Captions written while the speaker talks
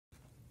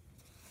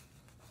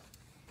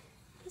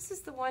This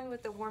is the one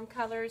with the warm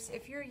colors.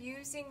 If you're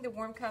using the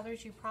warm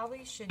colors, you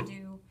probably should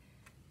do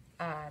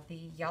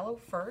the yellow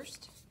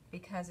first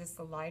because it's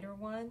the lighter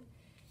one.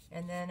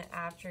 And then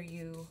after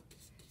you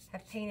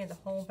have painted the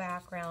whole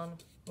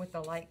background with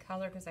the light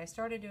color, because I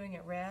started doing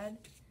it red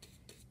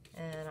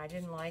and I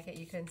didn't like it,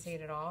 you couldn't see it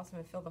at all. So I'm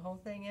going to fill the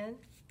whole thing in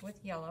with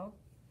yellow.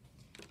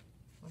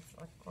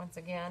 Once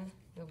again,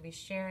 you'll be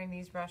sharing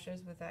these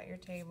brushes with at your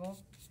table.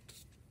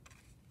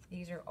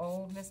 These are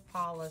old Miss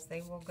Paula's.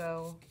 They will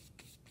go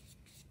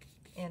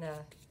in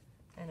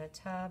a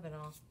tub, and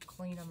I'll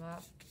clean them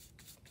up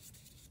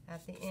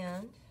at the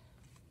end.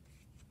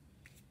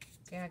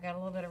 See, I got a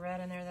little bit of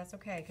red in there. That's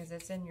okay because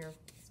it's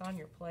on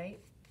your plate.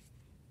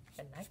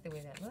 I like the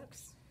way that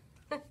looks.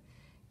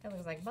 That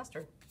looks like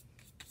mustard.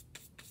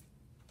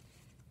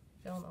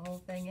 Filling the whole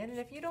thing in, and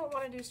if you don't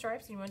want to do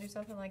stripes and you want to do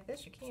something like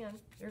this, you can.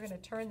 You're going to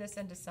turn this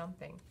into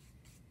something.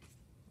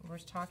 We're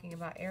talking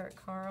about Eric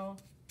Carle.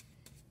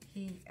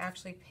 He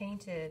actually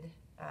painted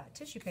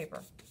tissue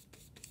paper,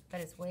 but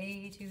it's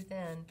way too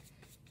thin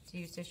to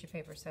use tissue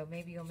paper, so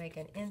maybe you'll make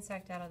an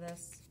insect out of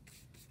this,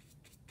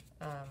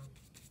 a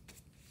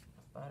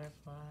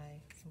butterfly,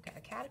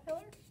 a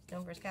caterpillar,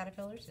 known for his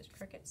caterpillars, his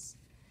crickets.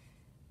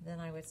 Then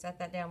I would set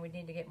that down. We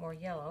need to get more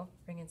yellow.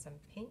 Bring in some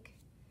pink.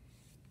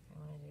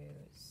 I want to do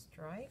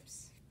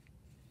stripes.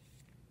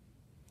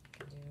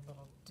 Do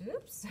little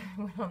doops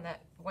on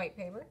that white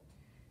paper.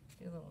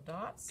 Do little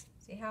dots.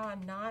 See how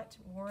I'm not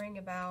worrying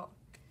about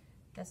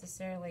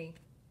necessarily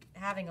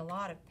having a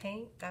lot of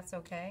paint? That's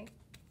okay,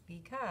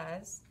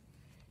 because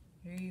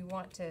you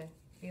want to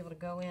be able to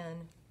go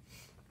in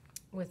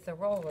with the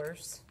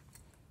rollers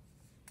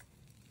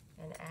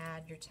and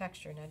add your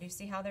texture. Now, do you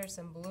see how there's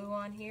some blue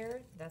on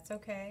here? That's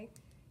okay,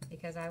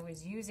 because I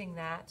was using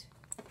that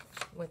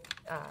with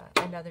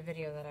another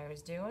video that I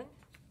was doing.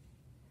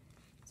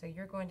 So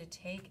you're going to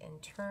take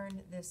and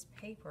turn this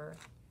paper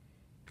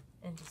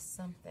into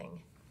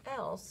something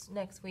else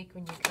next week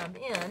when you come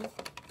in,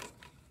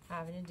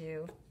 having to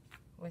do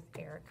with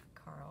Eric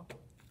Carle,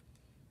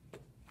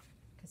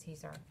 because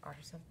he's our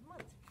Artist of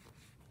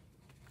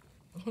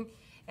the Month.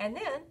 And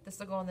then this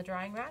will go on the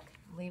drying rack.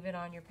 Leave it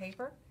on your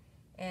paper.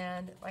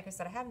 And like I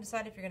said, I haven't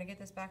decided if you're going to get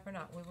this back or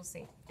not. We will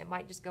see. It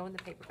might just go in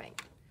the paper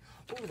bank.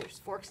 Oh, there's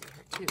forks in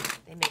here too.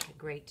 They make a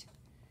great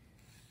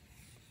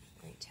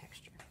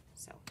texture.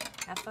 So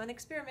have fun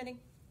experimenting.